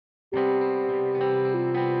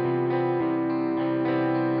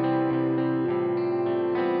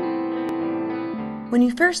When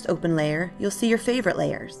you first open Layar, you'll see your favorite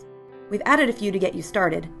layers. We've added a few to get you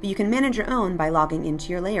started, but you can manage your own by logging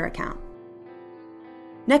into your Layar account.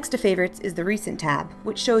 Next to Favorites is the Recent tab,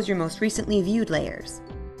 which shows your most recently viewed layers.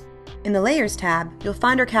 In the Layers tab, you'll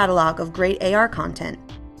find our catalog of great AR content.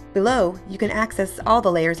 Below, you can access all the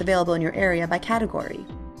layers available in your area by category.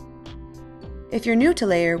 If you're new to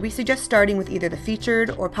Layar, we suggest starting with either the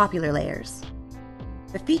Featured or Popular layers.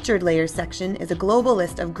 The Featured Layers section is a global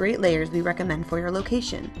list of great layers we recommend for your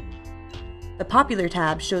location. The Popular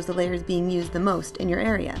tab shows the layers being used the most in your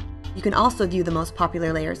area. You can also view the most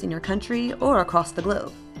popular layers in your country or across the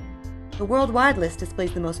globe. The Worldwide list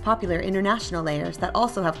displays the most popular international layers that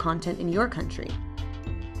also have content in your country.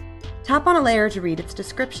 Tap on a layer to read its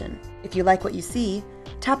description. If you like what you see,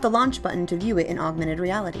 tap the Launch button to view it in augmented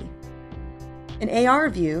reality. In AR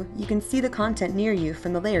view, you can see the content near you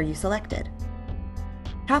from the layer you selected.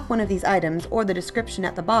 Tap one of these items or the description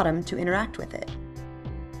at the bottom to interact with it.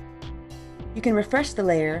 You can refresh the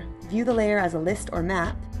layer, view the layer as a list or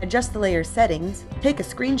map, adjust the layer's settings, take a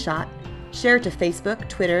screenshot, share it to Facebook,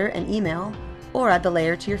 Twitter, and email, or add the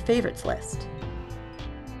layer to your favorites list.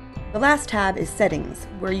 The last tab is Settings,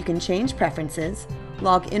 where you can change preferences,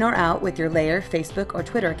 log in or out with your Layar Facebook or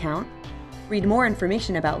Twitter account, read more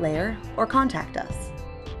information about Layar, or contact us.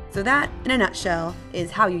 So that, in a nutshell,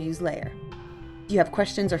 is how you use Layar. If you have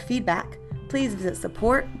questions or feedback, please visit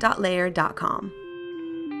support.layar.com.